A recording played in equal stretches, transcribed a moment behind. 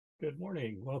Good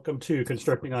morning. Welcome to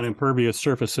Constructing on Impervious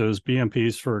Surfaces,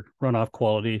 BMPs for Runoff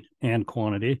Quality and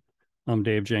Quantity. I'm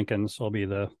Dave Jenkins. I'll be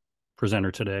the presenter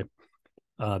today.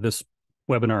 This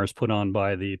webinar is put on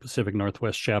by the Pacific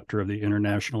Northwest chapter of the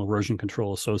International Erosion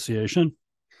Control Association.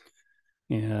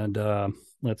 And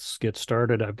let's get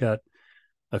started. I've got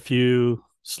a few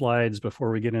slides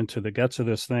before we get into the guts of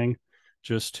this thing,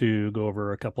 just to go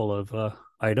over a couple of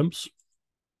items.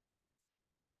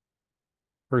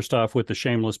 First off, with the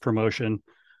shameless promotion,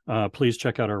 please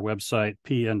check out our website,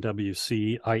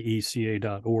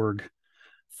 PNW-IECA.org,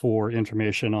 for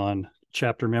information on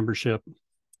chapter membership,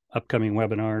 upcoming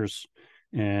webinars,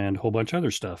 and a whole bunch of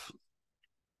other stuff.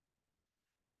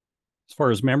 As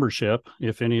far as membership,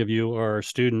 if any of you are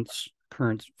students,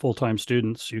 current full-time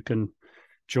students, you can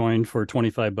join for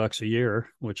 $25 a year,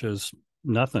 which is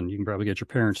nothing. You can probably get your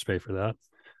parents to pay for that.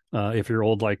 If you're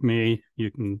old like me,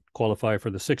 you can qualify for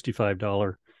the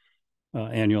 $65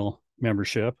 annual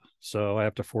membership. So I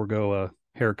have to forego a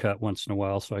haircut once in a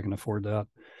while so I can afford that.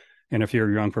 And if you're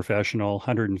a young professional,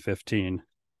 $115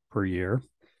 per year.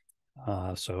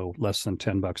 So less than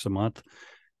 $10 a month.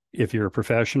 If you're a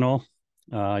professional,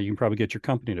 you can probably get your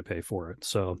company to pay for it.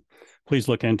 So please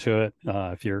look into it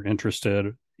if you're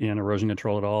interested in erosion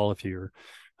control at all. If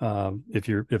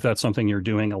that's something you're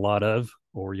doing a lot of,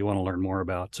 or you want to learn more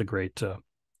about, it's a great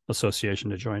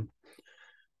association to join.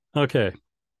 Okay.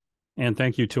 And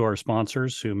thank you to our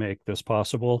sponsors who make this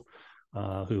possible,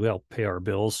 who help pay our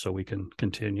bills so we can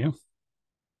continue.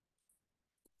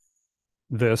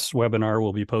 This webinar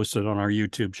will be posted on our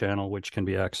YouTube channel, which can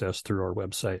be accessed through our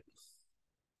website.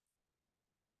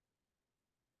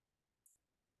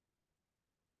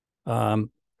 Go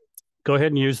ahead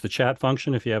and use the chat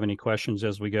function if you have any questions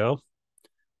as we go.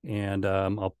 And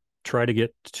I'll try to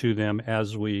get to them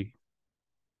as we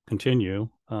continue.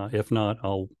 If not,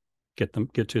 I'll get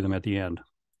to them at the end.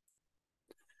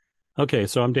 Okay,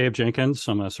 so I'm Dave Jenkins.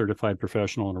 I'm a certified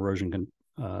professional in erosion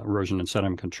and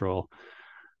sediment control.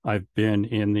 I've been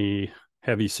in the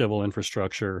heavy civil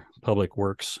infrastructure, public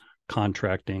works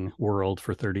contracting world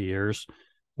for 30 years,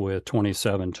 with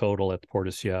 27 total at the Port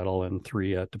of Seattle and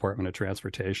 3 at Department of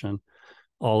Transportation.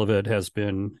 All of it has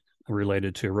been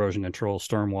related to erosion control,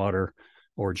 stormwater,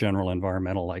 or general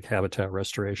environmental like habitat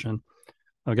restoration.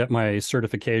 I got my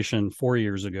certification 4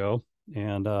 years ago,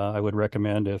 and I would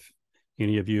recommend, if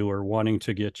any of you are wanting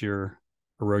to get your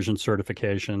erosion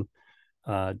certification,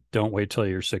 don't wait till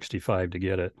you're 65 to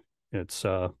get it. It's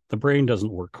the brain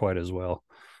doesn't work quite as well.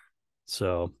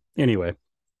 So anyway, a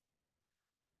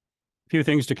few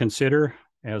things to consider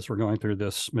as we're going through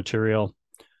this material.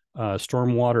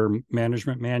 Stormwater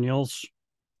management manuals,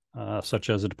 such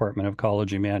as the Department of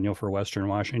Ecology Manual for Western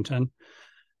Washington.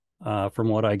 From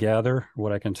what I gather,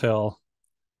 what I can tell,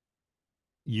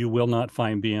 you will not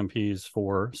find BMPs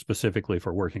specifically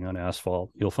for working on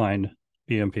asphalt. You'll find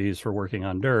BMPs for working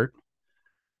on dirt,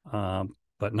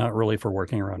 but not really for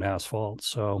working around asphalt.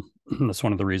 So that's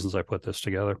one of the reasons I put this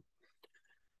together.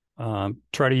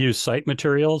 Try to use site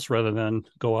materials rather than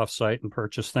go off site and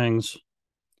purchase things.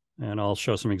 And I'll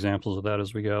show some examples of that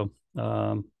as we go.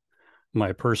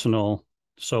 My personal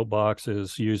soapbox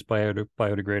is use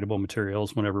biodegradable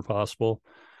materials whenever possible,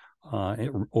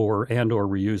 or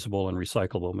reusable and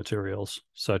recyclable materials,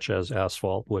 such as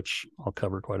asphalt, which I'll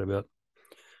cover quite a bit.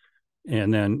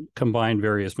 And then combine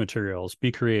various materials.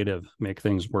 Be creative, make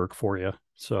things work for you.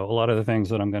 So a lot of the things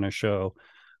that I'm going to show,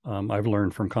 I've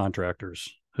learned from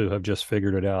contractors who have just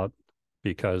figured it out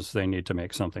because they need to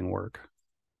make something work.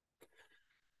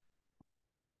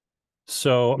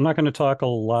 So I'm not going to talk a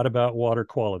lot about water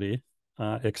quality,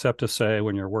 except to say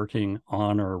when you're working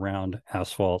on or around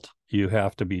asphalt, you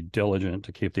have to be diligent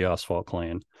to keep the asphalt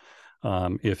clean.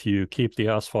 If you keep the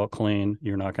asphalt clean,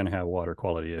 you're not going to have water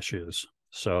quality issues.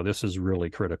 So this is really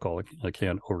critical. I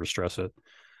can't overstress it.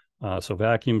 So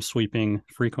vacuum sweeping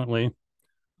frequently,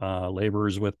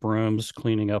 laborers with brooms,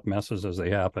 cleaning up messes as they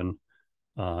happen,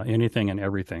 anything and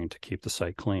everything to keep the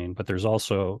site clean. But there's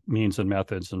also means and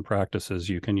methods and practices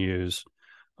you can use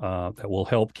that will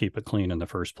help keep it clean in the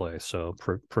first place. So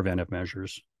preventive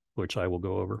measures, which I will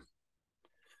go over.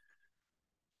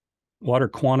 Water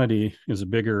quantity is a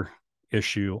bigger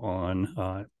issue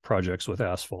on projects with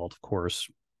asphalt. Of course,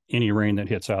 any rain that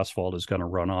hits asphalt is going to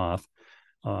run off.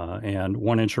 And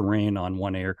 1 inch of rain on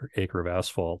 1 acre of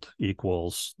asphalt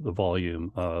equals the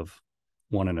volume of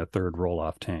 1 1/3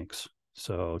 roll-off tanks.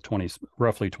 So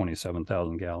roughly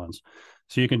 27,000 gallons.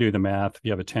 So you can do the math. If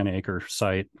you have a 10-acre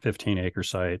site, 15-acre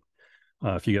site,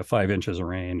 if you get 5 inches of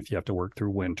rain, if you have to work through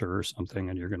winter or something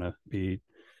and you're going to be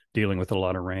dealing with a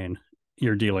lot of rain,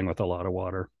 you're dealing with a lot of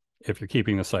water. If you're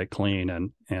keeping the site clean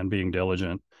and being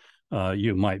diligent,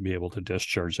 you might be able to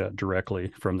discharge that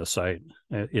directly from the site.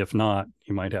 If not,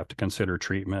 you might have to consider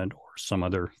treatment or some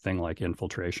other thing like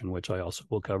infiltration, which I also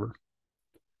will cover.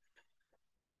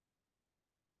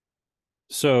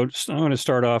 So I'm going to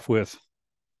start off with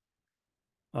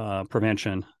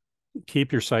prevention.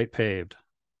 Keep your site paved.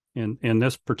 In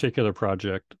this particular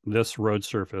project, this road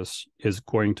surface is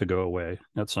going to go away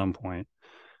at some point.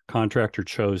 Contractor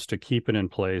chose to keep it in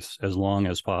place as long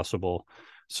as possible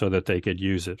so that they could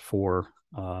use it for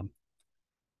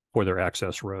their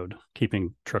access road,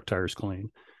 keeping truck tires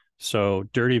clean. So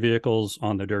dirty vehicles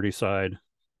on the dirty side,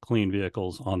 clean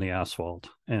vehicles on the asphalt,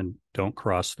 and don't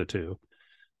cross the two.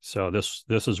 So this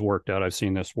has worked out. I've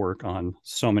seen this work on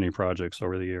so many projects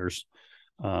over the years.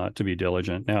 To be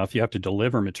diligent. Now, if you have to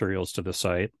deliver materials to the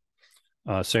site,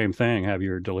 same thing, have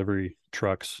your delivery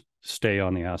trucks stay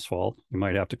on the asphalt. You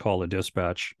might have to call a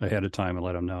dispatch ahead of time and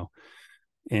let them know,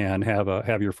 and have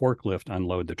your forklift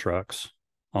unload the trucks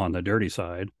on the dirty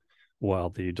side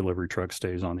while the delivery truck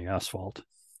stays on the asphalt,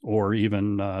 or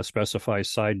even specify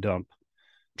side dump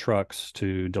trucks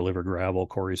to deliver gravel,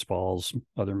 quarry spalls,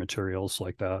 other materials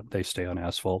like that. They stay on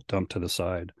asphalt, dump to the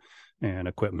side, and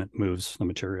equipment moves the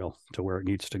material to where it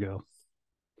needs to go.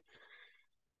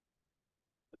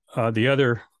 The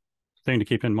other thing to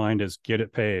keep in mind is get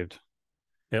it paved.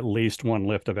 At least one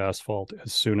lift of asphalt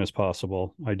as soon as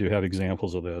possible. I do have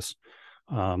examples of this.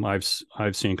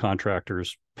 I've seen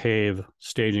contractors pave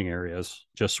staging areas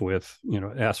just with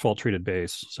asphalt treated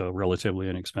base, so relatively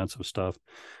inexpensive stuff,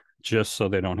 just so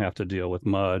they don't have to deal with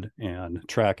mud and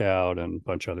track out and a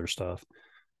bunch of other stuff.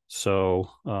 So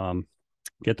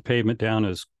get the pavement down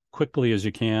as quickly as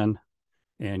you can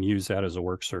and use that as a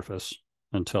work surface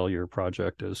until your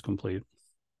project is complete.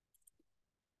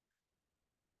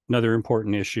 Another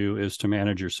important issue is to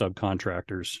manage your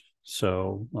subcontractors.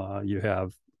 So you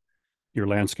have your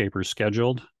landscapers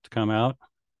scheduled to come out,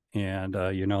 and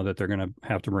you know that they're going to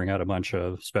have to bring out a bunch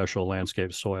of special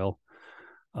landscape soil.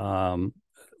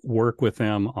 Work with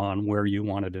them on where you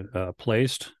want it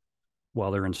placed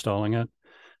while they're installing it,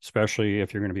 especially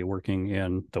if you're going to be working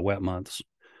in the wet months.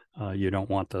 You don't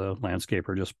want the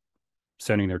landscaper just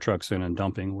sending their trucks in and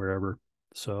dumping wherever.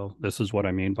 So this is what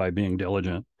I mean by being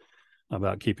diligent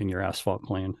about keeping your asphalt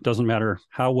clean. It doesn't matter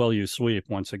how well you sweep,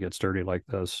 once it gets dirty like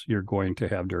this, you're going to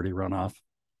have dirty runoff.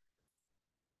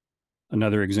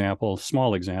 Another example,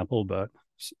 small example, but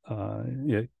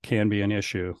it can be an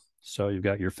issue. So you've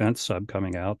got your fence sub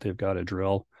coming out. They've got a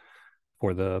drill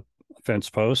for the fence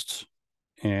posts,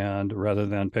 and rather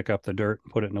than pick up the dirt,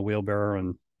 put it in a wheelbarrow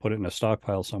and put it in a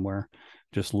stockpile somewhere,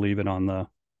 just leave it on the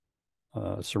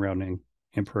surrounding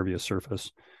impervious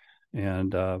surface.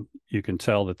 And you can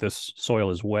tell that this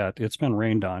soil is wet. It's been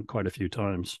rained on quite a few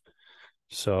times.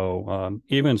 So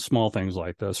even small things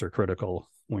like this are critical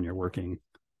when you're working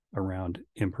around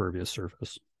impervious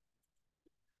surface.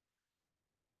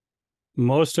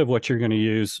 Most of what you're going to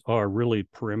use are really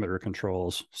perimeter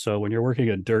controls. So when you're working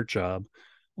a dirt job,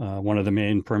 one of the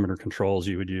main perimeter controls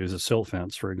you would use is silt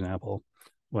fence, for example.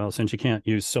 Well, since you can't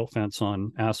use silt fence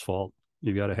on asphalt,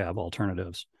 you've got to have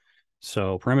alternatives.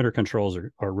 So perimeter controls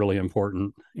are really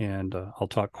important, and I'll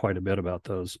talk quite a bit about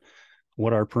those.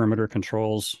 What are perimeter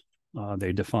controls?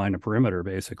 They define a perimeter,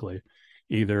 basically,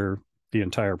 either the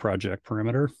entire project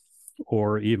perimeter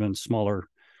or even smaller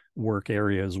work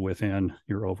areas within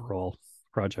your overall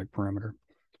project perimeter.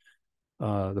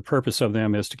 The purpose of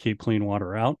them is to keep clean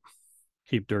water out,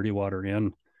 keep dirty water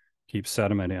in, keep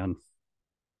sediment in.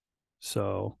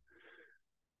 So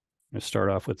I'm going to start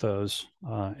off with those.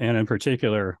 And in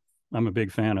particular, I'm a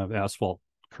big fan of asphalt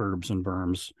curbs and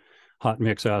berms, hot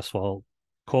mix asphalt,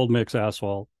 cold mix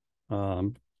asphalt,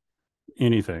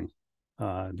 anything,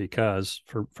 because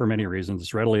for many reasons,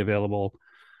 it's readily available,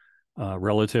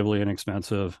 relatively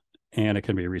inexpensive, and it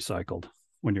can be recycled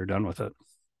when you're done with it.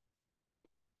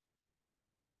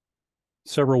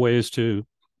 Several ways to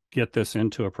get this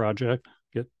into a project,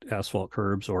 get asphalt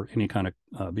curbs or any kind of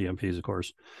BMPs, of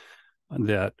course,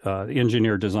 that the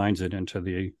engineer designs it into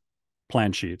the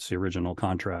plan sheets, the original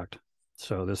contract.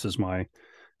 So this is my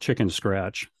chicken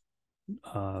scratch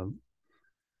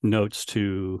notes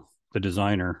to the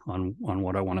designer on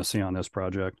what I want to see on this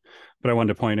project. But I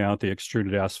wanted to point out the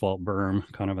extruded asphalt berm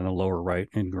kind of in the lower right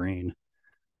in green.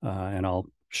 And I'll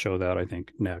show that, I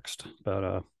think, next. But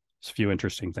there's a few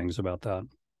interesting things about that.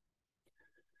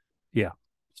 Yeah.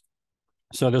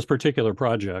 So this particular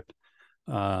project,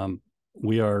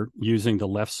 we are using the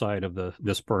left side of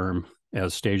this berm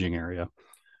as staging area.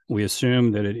 We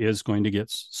assume that it is going to get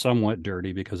somewhat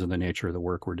dirty because of the nature of the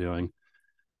work we're doing.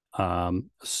 And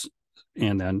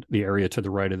then the area to the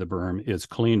right of the berm is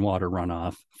clean water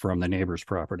runoff from the neighbor's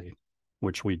property.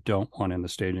 which we don't want in the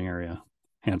staging area,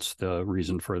 hence the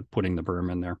reason for putting the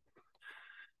berm in there.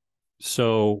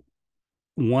 So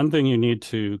one thing you need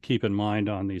to keep in mind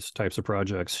on these types of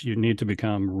projects, you need to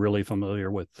become really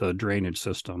familiar with the drainage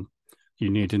system. You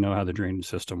need to know how the drainage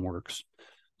system works.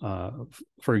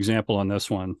 For example, on this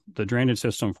one, the drainage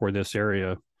system for this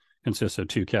area consists of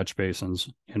 2 catch basins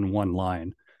in one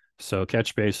line. So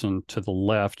catch basin to the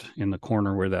left in the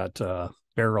corner where that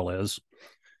barrel is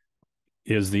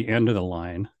the end of the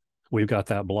line. We've got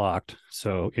that blocked.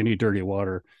 So any dirty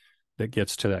water that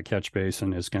gets to that catch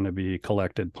basin is going to be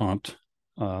collected, pumped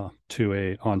to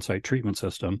a on-site treatment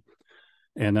system.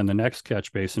 And then the next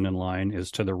catch basin in line is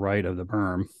to the right of the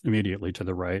berm, immediately to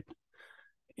the right.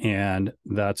 And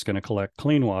that's going to collect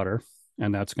clean water,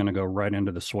 and that's going to go right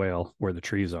into the swale where the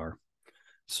trees are.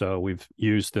 So we've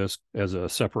used this as a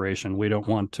separation. We don't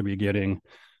want to be getting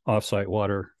offsite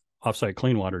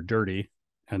clean water dirty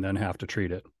and then have to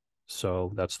treat it.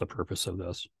 So that's the purpose of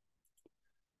this.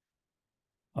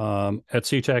 At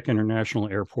SeaTac International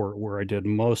Airport, where I did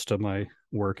most of my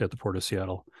work at the Port of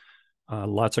Seattle,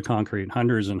 lots of concrete,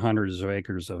 hundreds and hundreds of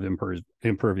acres of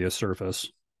impervious surface,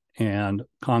 and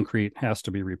concrete has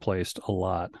to be replaced a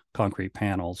lot. Concrete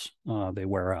panels, they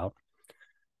wear out.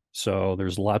 So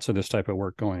there's lots of this type of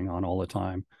work going on all the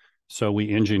time. So we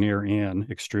engineer in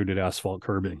extruded asphalt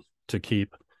curbing to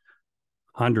keep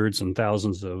hundreds and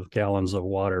thousands of gallons of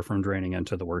water from draining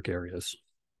into the work areas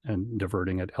and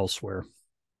diverting it elsewhere.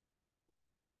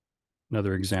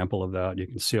 Another example of that, you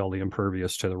can see all the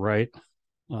impervious to the right.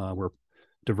 We're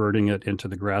diverting it into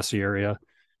the grassy area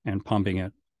and pumping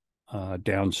it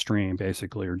downstream,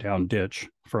 basically, or down ditch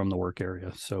from the work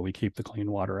area. So we keep the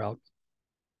clean water out.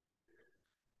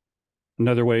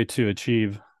 Another way to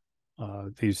achieve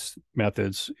these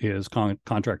methods is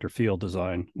contractor field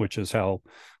design, which is how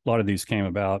a lot of these came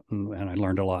about. And I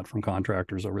learned a lot from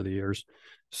contractors over the years.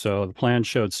 So the plan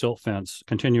showed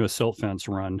continuous silt fence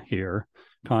run here.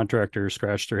 Contractors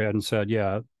scratched their head and said,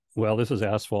 yeah, well, this is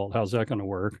asphalt. How's that going to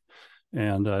work?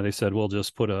 And they said, we'll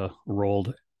just put a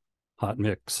rolled hot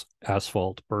mix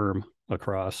asphalt berm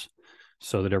across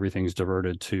so that everything's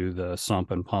diverted to the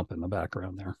sump and pump in the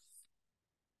background there.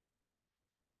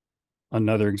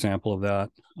 Another example of that,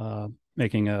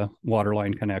 making a water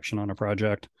line connection on a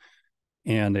project,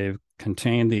 and they've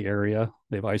contained the area.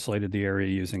 They've isolated the area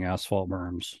using asphalt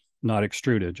berms, not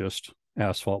extruded, just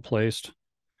asphalt placed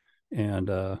and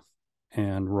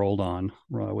rolled on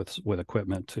with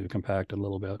equipment to compact it a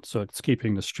little bit. So it's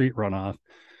keeping the street runoff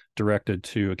directed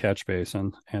to a catch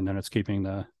basin, and then it's keeping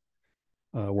the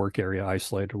work area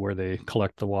isolated where they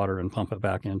collect the water and pump it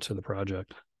back into the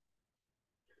project.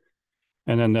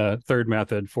 And then the third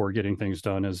method for getting things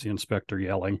done is the inspector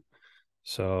yelling.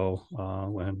 So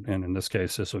and in this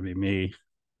case, this would be me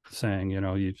saying,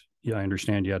 I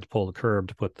understand you had to pull the curb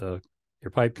to put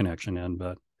your pipe connection in,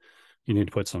 but you need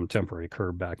to put some temporary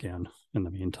curb back in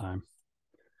the meantime.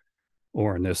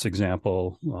 Or in this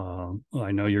example,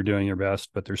 I know you're doing your best,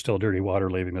 but there's still dirty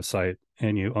water leaving the site,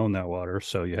 and you own that water,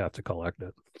 so you have to collect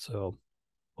it. So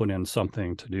put in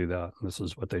something to do that. And this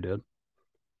is what they did.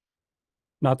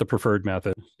 Not the preferred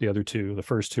method. The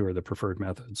first two are the preferred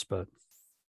methods, but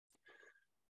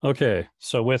okay.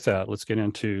 So with that, let's get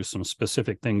into some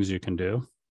specific things you can do.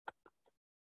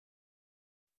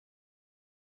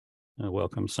 I'll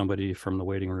welcome somebody from the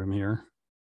waiting room here.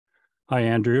 Hi,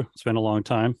 Andrew. It's been a long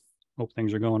time. Hope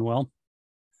things are going well.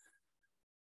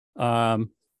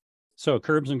 So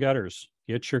curbs and gutters.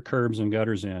 Get your curbs and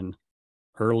gutters in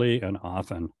early and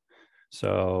often.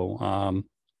 So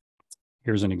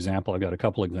here's an example. I've got a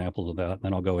couple examples of that, and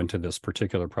then I'll go into this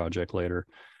particular project later.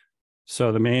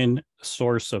 So the main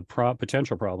source of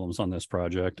potential problems on this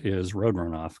project is road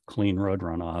runoff, clean road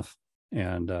runoff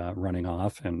and running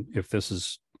off. And if this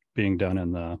is being done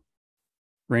in the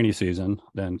rainy season,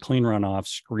 then clean runoff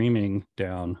screaming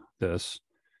down this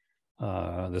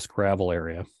gravel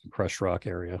area, crushed rock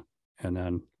area, and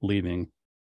then leaving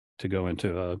to go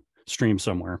into a stream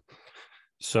somewhere.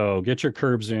 So get your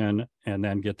curbs in and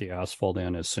then get the asphalt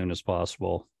in as soon as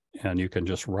possible. And you can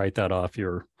just write that off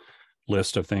your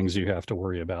list of things you have to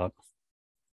worry about.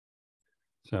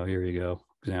 So here you go,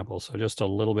 example. So just a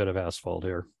little bit of asphalt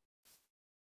here.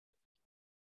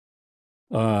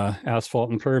 Asphalt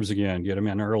and curbs again, get them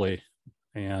in early.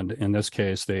 And in this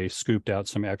case, they scooped out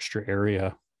some extra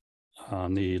area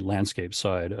on the landscape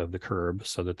side of the curb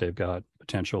so that they've got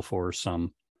potential for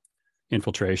some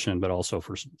infiltration, but also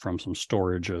from some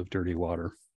storage of dirty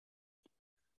water.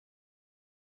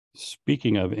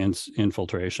 Speaking of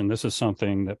infiltration, this is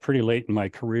something that pretty late in my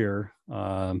career,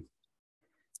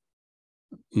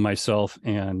 myself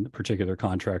and particular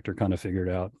contractor kind of figured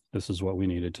out this is what we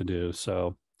needed to do.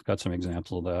 So got some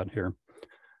examples of that here.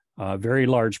 Very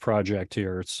large project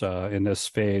here. It's in this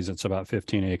phase, it's about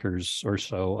 15 acres or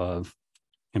so of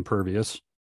impervious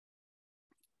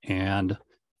and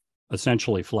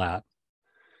essentially flat.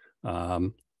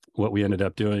 What we ended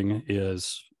up doing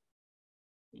is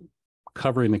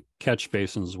covering the catch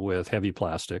basins with heavy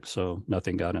plastic, so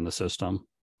nothing got in the system,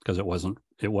 because it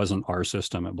wasn't our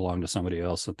system. It belonged to somebody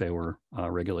else that they were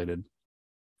regulated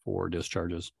for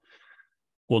discharges.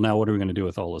 Well, now what are we going to do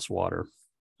with all this water?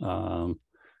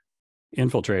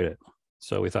 Infiltrate it.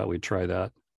 So we thought we'd try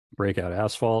that. Break out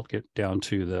asphalt, get down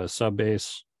to the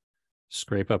subbase,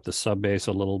 scrape up the subbase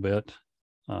a little bit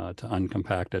to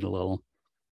uncompact it a little,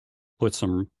 put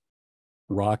some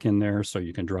rock in there so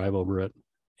you can drive over it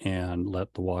and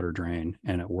let the water drain,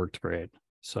 and it worked great.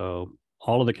 So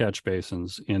all of the catch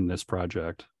basins in this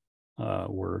project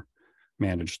were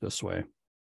managed this way.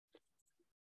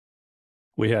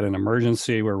 We had an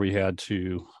emergency where we had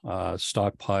to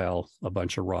stockpile a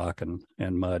bunch of rock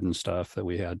and mud and stuff that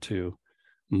we had to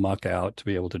muck out to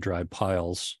be able to drive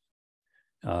piles.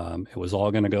 It was all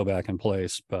going to go back in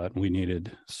place, but we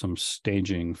needed some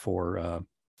staging for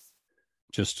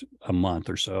just a month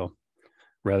or so,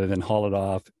 rather than haul it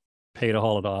off, pay to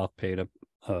haul it off, pay to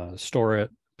store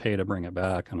it, pay to bring it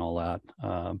back, and all that.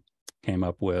 Came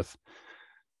up with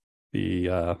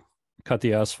the cut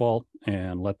the asphalt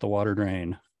and let the water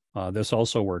drain. This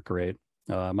also worked great.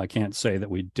 I can't say that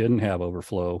we didn't have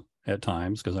overflow at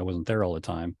times because I wasn't there all the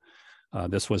time.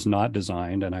 This was not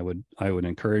designed, and I would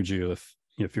encourage you,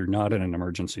 if you're not in an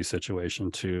emergency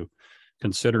situation, to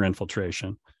consider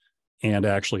infiltration and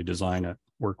actually design it.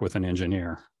 Work with an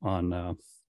engineer on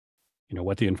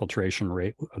what the infiltration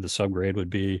rate of the subgrade would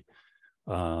be,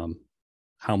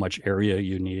 how much area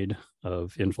you need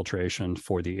of infiltration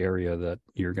for the area that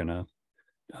you're going to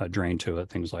drain to it,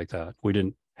 things like that. We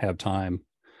didn't have time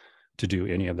to do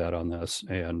any of that on this,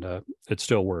 and it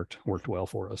still worked well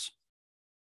for us.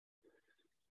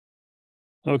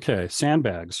 Okay,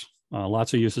 sandbags.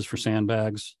 Lots of uses for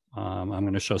sandbags. I'm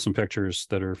going to show some pictures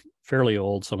that are fairly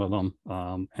old, some of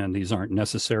them, and these aren't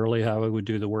necessarily how I would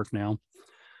do the work now,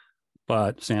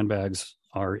 but sandbags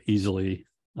are easily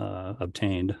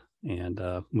obtained and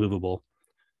movable.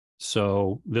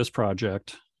 So this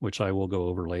project, which I will go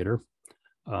over later,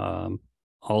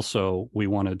 also we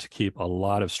wanted to keep a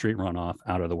lot of street runoff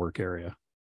out of the work area.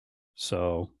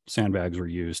 So sandbags were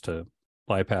used to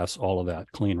bypass all of that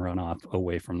clean runoff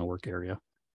away from the work area.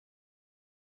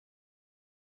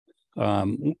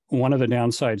 One of the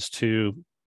downsides to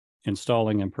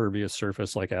installing impervious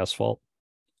surface like asphalt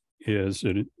is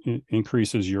it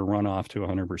increases your runoff to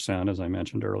 100%, as I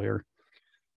mentioned earlier.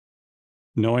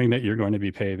 Knowing that you're going to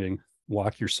be paving,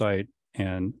 walk your site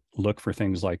and look for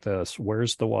things like this.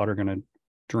 Where's the water going to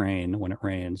drain when it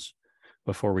rains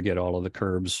before we get all of the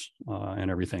curbs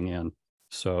and everything in?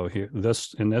 So here,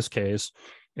 in this case,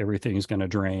 everything's going to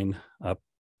drain up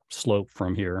slope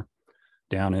from here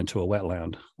down into a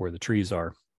wetland where the trees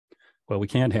are. Well, we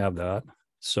can't have that.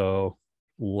 So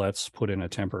let's put in a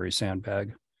temporary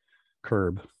sandbag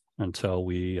curb until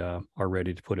we are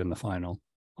ready to put in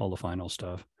all the final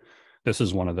stuff. This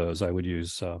is one of those. I would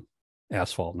use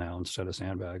asphalt now instead of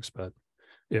sandbags, but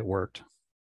it worked.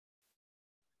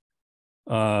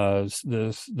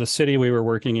 The city we were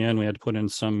working in, we had to put in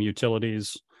some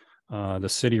utilities. The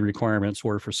city requirements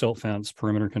were for silt fence,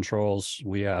 perimeter controls.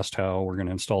 We asked how we're going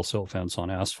to install silt fence on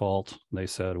asphalt. They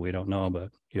said, we don't know, but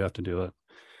you have to do it.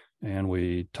 And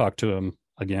we talked to them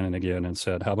again and again and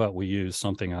said, how about we use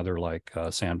something other like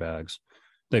sandbags?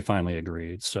 They finally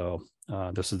agreed. So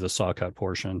this is the saw cut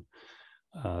portion.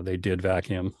 They did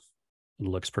vacuum. It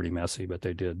looks pretty messy, but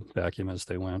they did vacuum as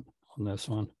they went on this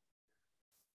one.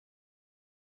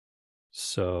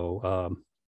 So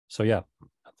yeah,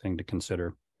 a thing to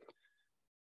consider.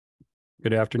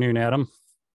 Good afternoon, Adam.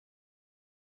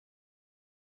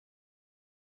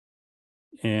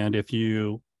 And if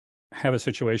you have a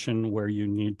situation where you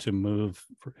need to move,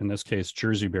 in this case,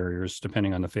 jersey barriers,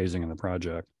 depending on the phasing of the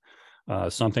project,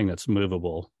 something that's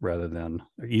movable rather than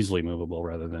easily movable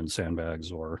rather than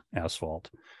sandbags or asphalt.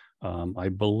 I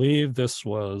believe this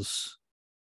was,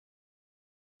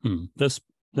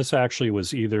 this actually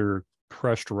was either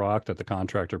crushed rock that the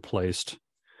contractor placed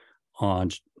on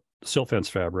silt fence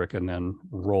fabric and then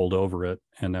rolled over it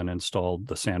and then installed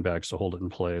the sandbags to hold it in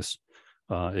place.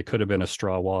 It could have been a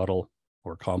straw wattle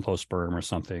or compost berm or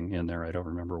something in there. I don't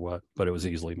remember what, but it was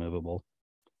easily movable.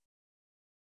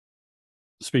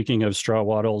 Speaking of straw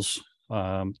wattles,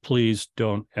 please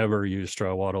don't ever use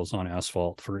straw wattles on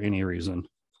asphalt for any reason.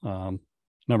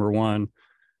 Number one,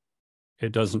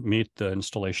 it doesn't meet the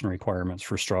installation requirements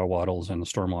for straw wattles in the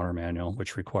stormwater manual,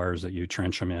 which requires that you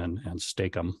trench them in and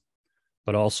stake them.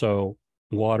 But also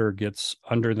water gets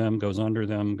under them, goes through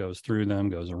them,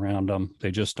 goes around them.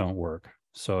 They just don't work.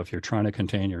 So if you're trying to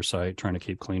contain your site, trying to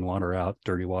keep clean water out,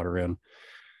 dirty water in,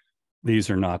 these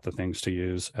are not the things to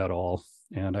use at all.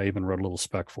 And I even wrote a little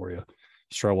spec for you.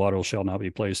 Straw water shall not be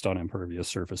placed on impervious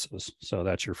surfaces. So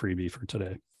that's your freebie for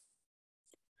today.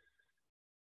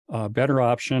 Better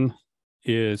option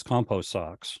is compost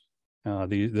socks.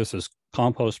 This is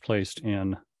compost placed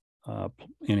in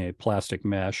a plastic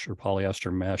mesh or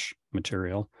polyester mesh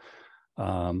material.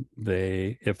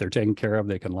 If they're taken care of,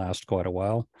 they can last quite a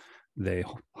while. They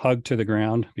hug to the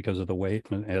ground because of the weight,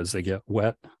 and as they get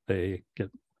wet, they get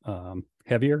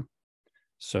heavier.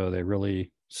 So they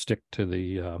really stick to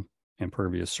the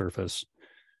impervious surface.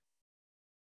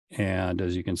 And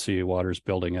as you can see, water's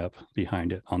building up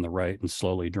behind it on the right and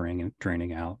slowly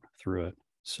draining out through it.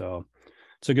 So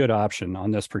it's a good option.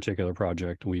 On this particular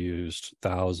project, we used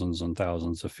thousands and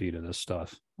thousands of feet of this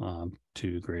stuff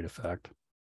to great effect.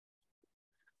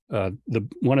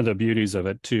 One of the beauties of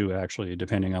it too, actually,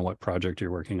 depending on what project you're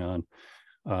working on,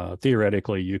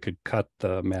 theoretically, you could cut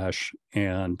the mesh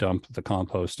and dump the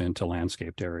compost into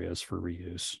landscaped areas for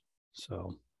reuse.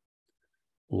 So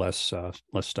less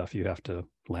stuff you have to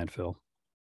landfill.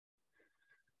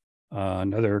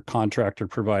 Another contractor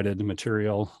provided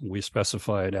material. We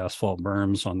specified asphalt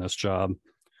berms on this job.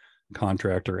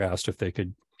 Contractor asked if they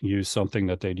could use something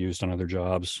that they'd used on other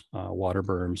jobs, water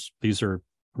berms. These are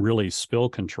really spill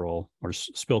control or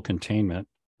spill containment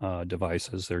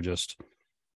devices. They're just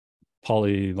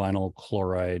polyvinyl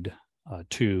chloride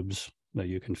tubes that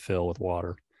you can fill with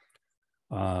water.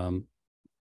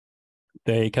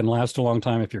 They can last a long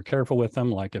time if you're careful with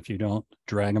them, like if you don't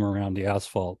drag them around the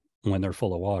asphalt when they're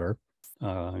full of water,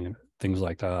 things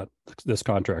like that. This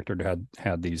contractor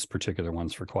had these particular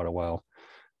ones for quite a while,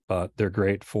 but they're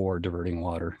great for diverting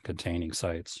water containing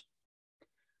sites.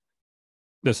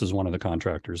 This is one of the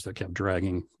contractors that kept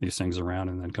dragging these things around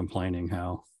and then complaining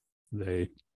how they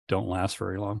don't last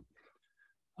very long.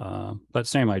 But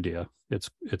same idea.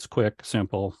 It's quick,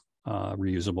 simple,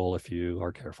 reusable if you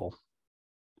are careful.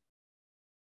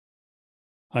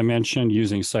 I mentioned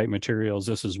using site materials.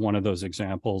 This is one of those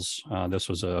examples. This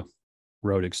was a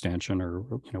road extension, or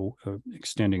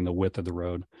extending the width of the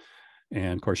road.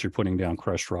 And of course, you're putting down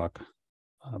crushed rock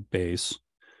base.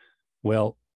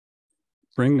 Well,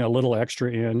 bring a little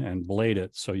extra in and blade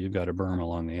it so you've got a berm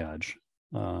along the edge.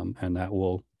 And that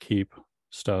will keep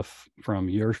stuff from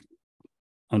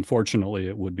unfortunately,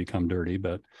 it would become dirty,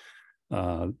 but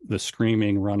the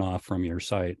screaming runoff from your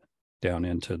site down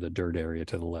into the dirt area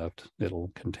to the left,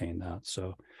 it'll contain that.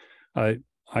 So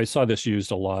I saw this used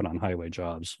a lot on highway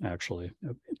jobs, actually,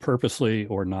 purposely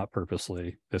or not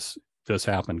purposely. This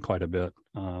happened quite a bit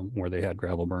where they had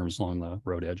gravel berms along the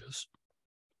road edges.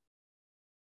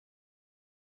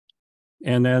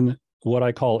 And then what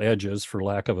I call edges, for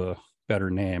lack of a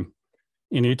better name,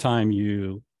 anytime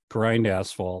you grind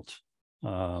asphalt,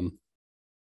 and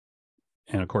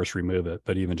of course remove it,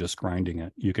 but even just grinding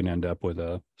it, you can end up with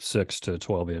a 6 to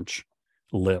 12-inch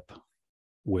lip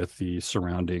with the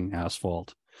surrounding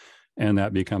asphalt, and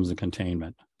that becomes a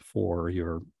containment for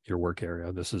your work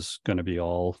area. This is going to be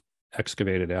all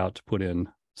excavated out to put in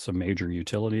some major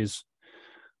utilities.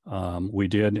 We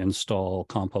did install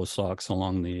compost socks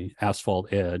along the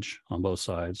asphalt edge on both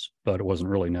sides, but it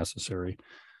wasn't really necessary.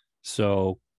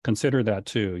 So consider that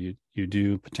too. You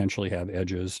do potentially have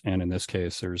edges, and in this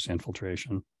case, there's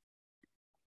infiltration.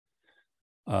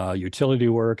 Utility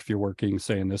work, if you're working,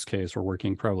 say in this case, we're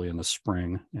working probably in the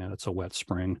spring, and it's a wet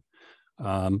spring.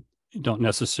 You don't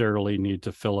necessarily need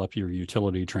to fill up your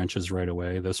utility trenches right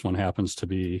away. This one happens to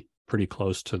be pretty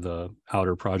close to the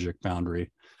outer project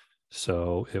boundary.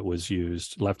 So it was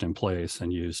left in place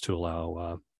and used to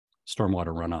allow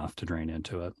stormwater runoff to drain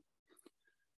into it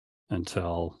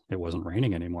until it wasn't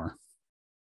raining anymore.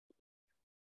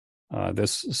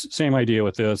 This same idea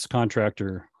with this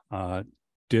contractor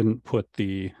didn't put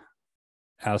the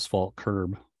asphalt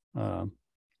curb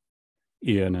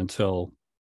in until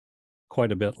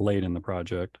quite a bit late in the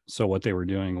project. So what they were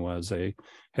doing was they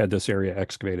had this area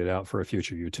excavated out for a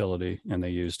future utility, and they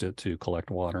used it to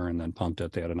collect water and then pumped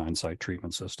it. They had an on-site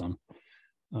treatment system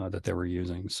that they were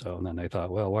using. So then they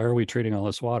thought, well, why are we treating all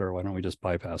this water? Why don't we just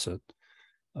bypass it?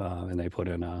 And they put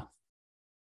in it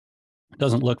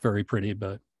doesn't look very pretty,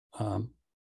 but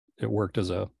it worked as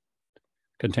a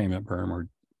containment berm or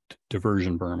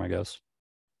diversion berm, I guess.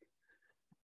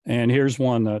 And here's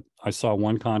one that I saw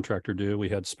one contractor do. We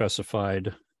had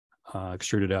specified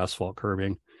extruded asphalt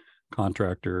curbing.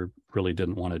 Contractor really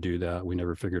didn't want to do that. We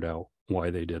never figured out why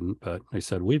they didn't, but they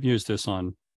said, we've used this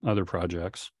on other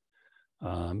projects.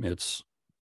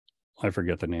 I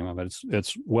forget the name of it.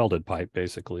 It's welded pipe,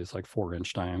 basically. It's like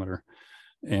 4-inch diameter.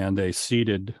 And they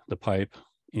seeded the pipe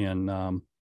in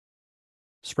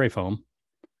spray foam,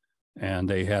 and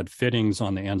they had fittings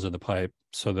on the ends of the pipe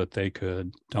so that they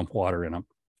could dump water in them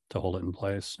to hold it in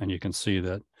place. And you can see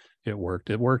that it worked.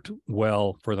 It worked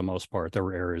well for the most part. There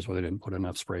were areas where they didn't put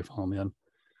enough spray foam in.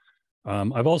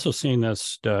 I've also seen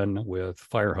this done with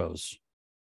fire hose.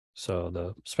 So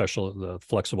the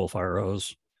flexible fire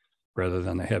hose rather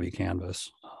than the heavy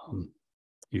canvas.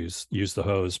 Use the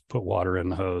hose, put water in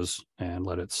the hose, and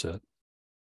let it sit.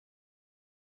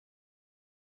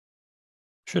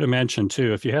 Should have mentioned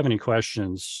too, if you have any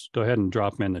questions, go ahead and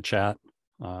drop them in the chat.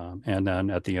 And then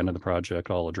at the end of the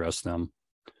project, I'll address them.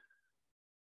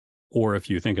 Or if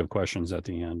you think of questions at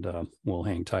the end, we'll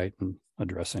hang tight and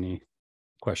address any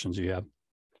questions you have.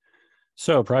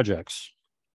 So projects.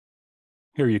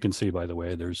 Here you can see, by the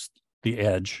way, there's the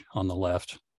edge on the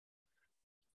left.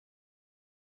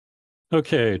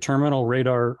 Okay, terminal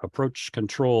radar approach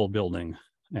control building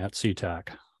at SeaTac.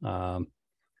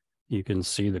 You can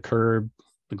see the curb,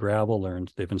 the gravel.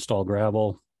 They've installed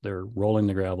gravel. They're rolling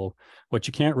the gravel. What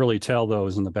you can't really tell, though,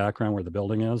 is in the background where the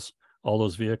building is, all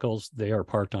those vehicles, they are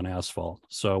parked on asphalt.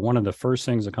 So one of the first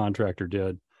things the contractor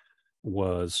did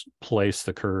was place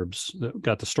the curbs,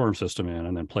 got the storm system in,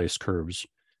 and then placed curbs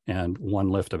and one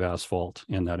lift of asphalt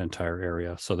in that entire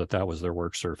area so that was their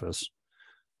work surface.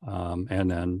 And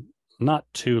then not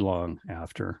too long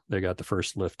after, they got the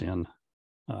first lift in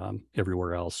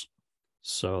everywhere else,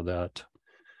 so that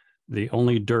the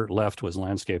only dirt left was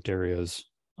landscaped areas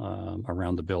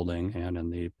around the building and in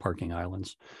the parking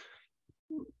islands.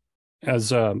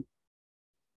 As a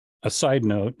side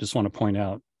note, just want to point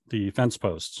out the fence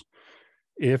posts.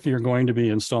 If you're going to be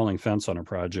installing fence on a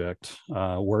project,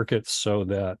 work it so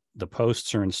that the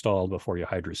posts are installed before you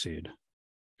hydroseed.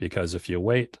 Because if you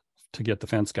wait to get the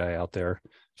fence guy out there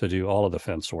to do all of the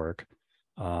fence work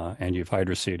and you've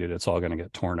hydroseeded, it's all going to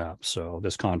get torn up. So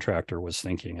this contractor was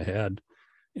thinking ahead,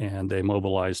 and they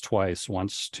mobilized twice,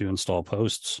 once to install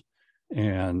posts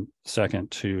and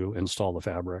second to install the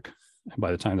fabric. And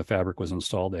by the time the fabric was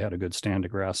installed, they had a good stand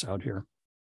of grass out here.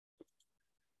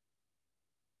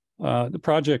 The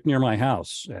project near my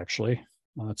house, actually,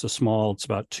 it's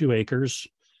about 2 acres.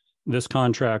 This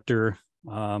contractor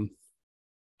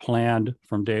planned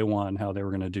from day one how they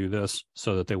were going to do this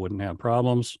so that they wouldn't have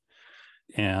problems.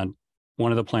 And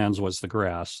one of the plans was the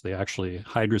grass. They actually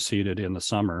hydroseeded in the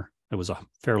summer. It was a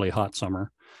fairly hot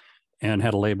summer, and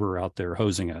had a laborer out there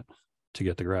hosing it to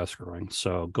get the grass growing.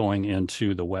 So going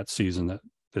into the wet season that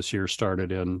this year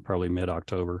started in probably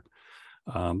mid-October,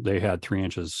 they had 3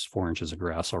 inches, 4 inches of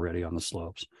grass already on the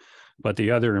slopes. But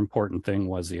the other important thing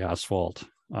was the asphalt.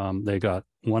 They got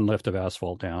one lift of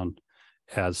asphalt down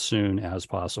as soon as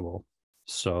possible.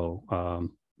 So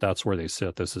that's where they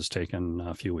sit. This is taken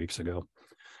a few weeks ago.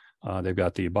 They've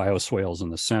got the bioswales in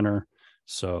the center.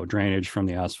 So drainage from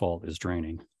the asphalt is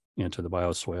draining into the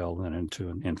bioswale and into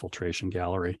an infiltration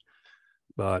gallery.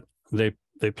 But they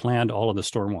planned all of the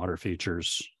stormwater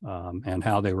features and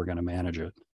how they were going to manage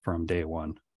it from day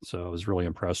one. So I was really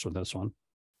impressed with this one.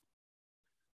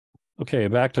 Okay,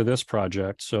 back to this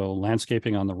project. So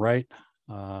landscaping on the right,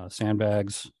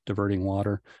 sandbags diverting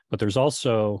water, but there's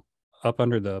also up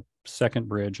under the second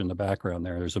bridge in the background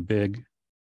there's a big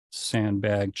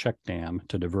sandbag check dam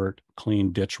to divert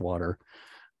clean ditch water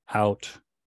out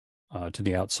to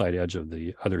the outside edge of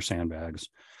the other sandbags,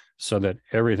 so that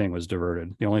everything was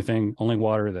diverted. The only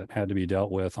water that had to be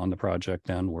dealt with on the project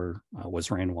then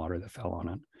was rainwater that fell on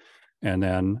it. And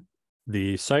then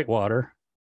the site water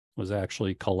was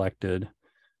actually collected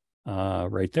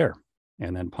right there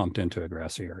and then pumped into a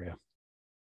grassy area.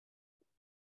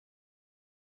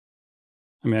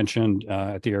 I mentioned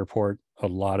at the airport, a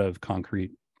lot of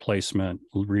concrete placement,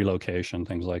 relocation,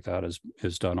 things like that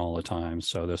is done all the time.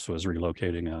 So this was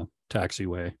relocating a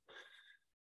taxiway.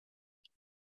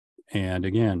 And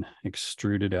again,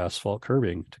 extruded asphalt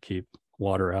curbing to keep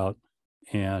water out.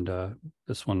 And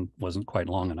this one wasn't quite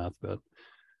long enough, but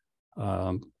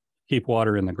keep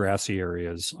water in the grassy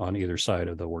areas on either side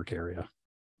of the work area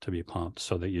to be pumped,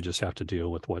 so that you just have to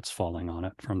deal with what's falling on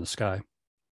it from the sky.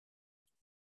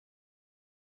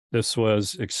 This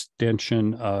was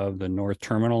extension of the north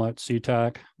terminal at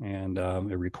SeaTac, and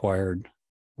it required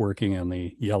working in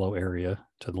the yellow area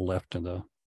to the left of the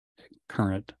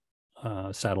current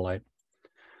satellite.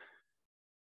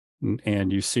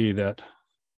 And you see that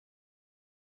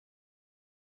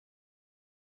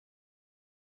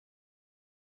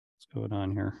what's going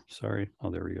on here? Sorry. Oh,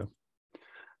 there we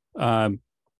go.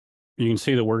 you can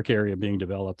see the work area being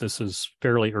developed. This is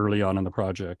fairly early on in the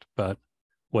project, but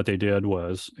what they did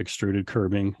was extruded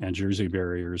curbing and jersey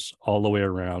barriers all the way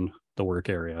around the work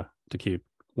area to keep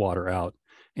water out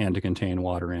and to contain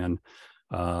water in.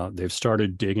 They've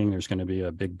started digging. There's going to be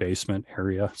a big basement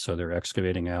area. So they're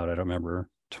excavating out, I don't remember,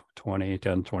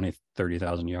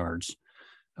 30,000 yards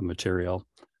of material.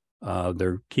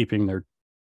 They're keeping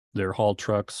their haul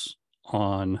trucks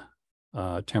on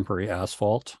temporary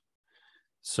asphalt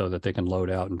so that they can load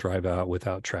out and drive out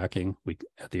without tracking.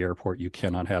 At the airport, you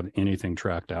cannot have anything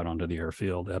tracked out onto the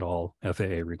airfield at all,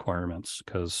 FAA requirements,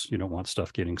 because you don't want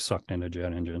stuff getting sucked into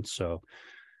jet engines. So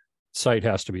site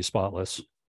has to be spotless.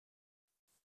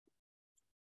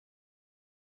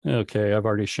 Okay, I've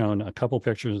already shown a couple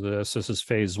pictures of this. This is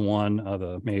phase one of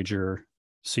a major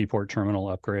seaport terminal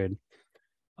upgrade.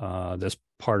 This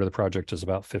part of the project is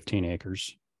about 15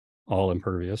 acres, all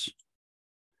impervious.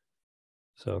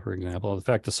 So for example, the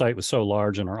fact the site was so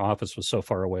large and our office was so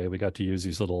far away, we got to use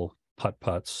these little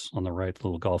putt-putts on the right,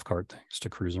 little golf cart things to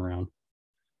cruise around.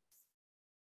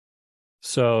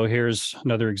 So here's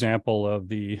another example of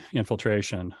the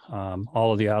infiltration.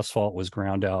 All of the asphalt was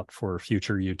ground out for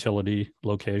future utility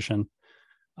location.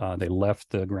 They left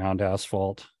the ground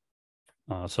asphalt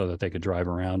so that they could drive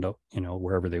around,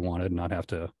 wherever they wanted and not have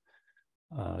to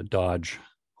dodge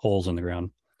holes in the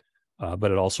ground.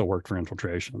 But it also worked for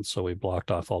infiltration. So we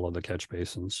blocked off all of the catch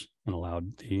basins and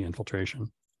allowed the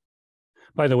infiltration.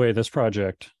 By the way, this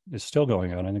project is still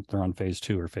going on. I think they're on phase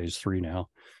 2 or phase 3 now.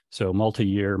 So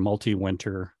multi-year,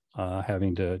 multi-winter,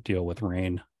 having to deal with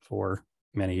rain for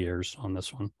many years on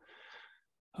this one.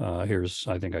 I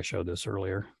think I showed this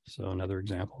earlier. So another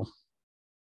example.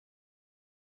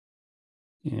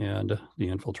 And the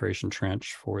infiltration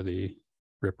trench for the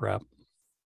riprap.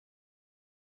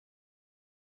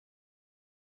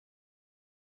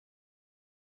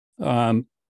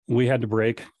 We had to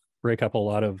break up a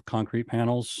lot of concrete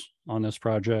panels on this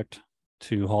project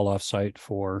to haul off site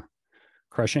for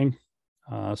crushing.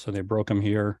 So they broke them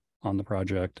here on the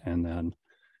project and then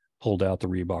pulled out the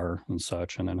rebar and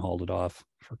such and then hauled it off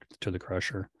to the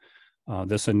crusher.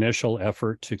 This initial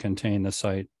effort to contain the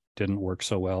site didn't work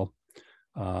so well.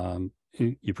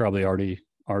 You probably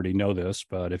already know this,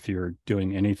 but if you're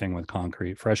doing anything with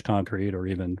concrete, fresh concrete, or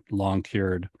even long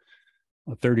cured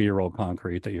 30-year-old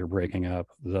concrete that you're breaking up,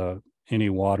 any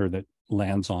water that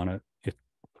lands on it,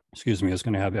 is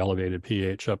going to have elevated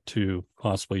pH up to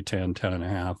possibly 10 and a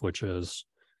half, which is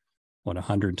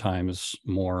 100 times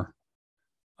more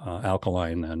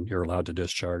alkaline than you're allowed to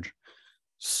discharge.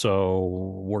 So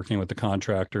working with the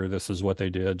contractor, this is what they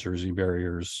did: jersey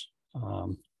barriers,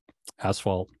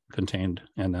 asphalt contained,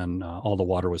 and then all the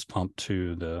water was pumped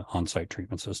to the on-site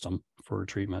treatment system for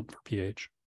treatment for pH.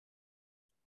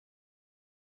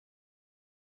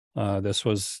 This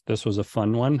was a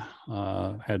fun one.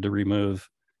 Had to remove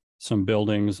some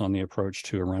buildings on the approach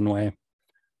to a runway.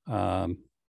 I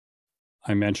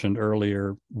mentioned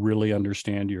earlier, really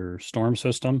understand your storm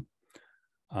system.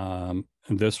 And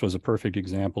this was a perfect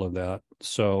example of that.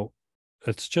 So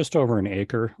it's just over an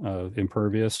acre of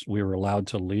impervious. We were allowed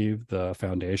to leave the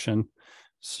foundation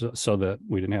so that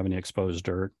we didn't have any exposed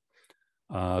dirt.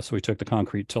 So we took the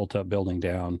concrete tilt-up building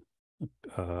down,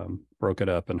 broke it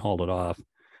up and hauled it off.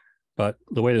 But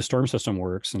the way the storm system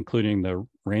works, including the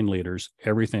rain leaders,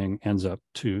 everything ends up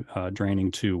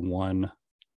draining to one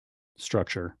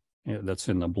structure that's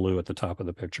in the blue at the top of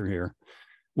the picture here.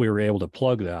 We were able to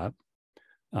plug that,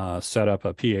 set up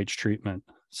a pH treatment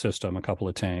system, a couple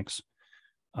of tanks,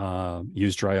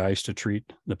 use dry ice to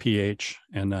treat the pH,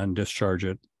 and then discharge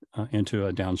it into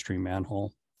a downstream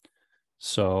manhole.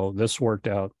 So this worked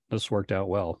out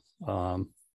well.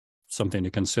 Something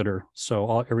to consider.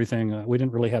 So everything, we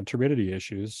didn't really have turbidity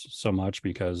issues so much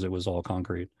because it was all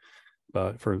concrete,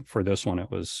 but for this one, it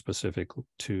was specific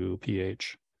to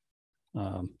pH.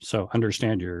 So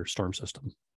understand your storm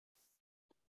system.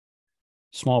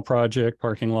 Small project,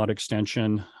 parking lot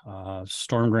extension,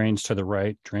 storm drains to the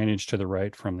right, drainage to the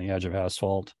right from the edge of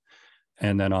asphalt.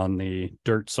 And then on the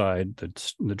dirt side,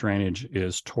 the drainage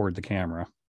is toward the camera.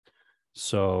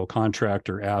 So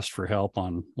contractor asked for help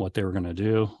on what they were going to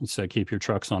do. He said, keep your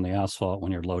trucks on the asphalt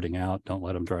when you're loading out. Don't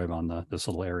let them drive on this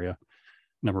little area.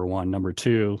 Number one. Number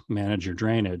two, manage your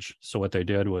drainage. So what they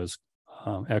did was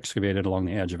excavated along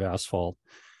the edge of asphalt,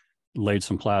 laid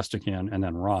some plastic in and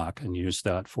then rock, and used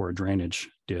that for a drainage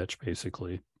ditch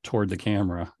basically toward the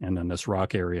camera. And then this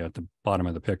rock area at the bottom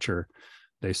of the picture,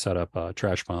 they set up a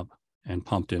trash pump and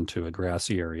pumped into a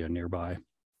grassy area nearby.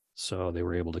 So they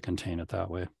were able to contain it that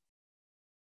way.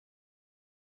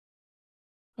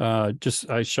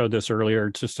 I showed this earlier,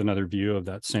 just another view of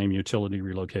that same utility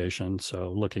relocation.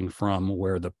 So looking from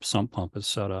where the sump pump is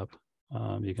set up,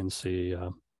 you can see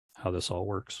how this all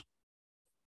works.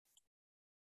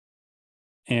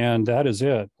 And that is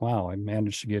it. Wow, I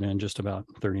managed to get in just about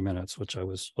 30 minutes, which I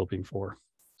was hoping for.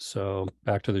 So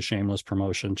back to the shameless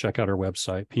promotion. Check out our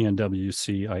website,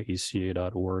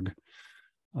 PNW-IECA.org,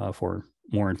 for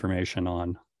more information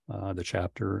on the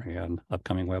chapter and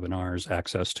upcoming webinars,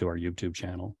 access to our YouTube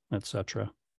channel,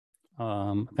 etc.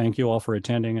 Thank you all for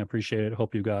attending. I appreciate it.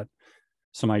 Hope you got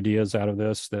some ideas out of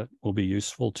this that will be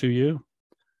useful to you.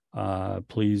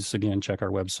 Please, again, check our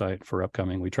website for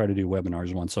upcoming. We try to do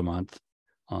webinars once a month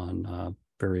on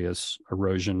various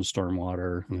erosion,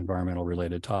 stormwater, and environmental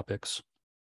related topics.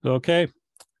 Okay.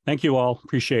 Thank you all.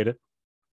 Appreciate it.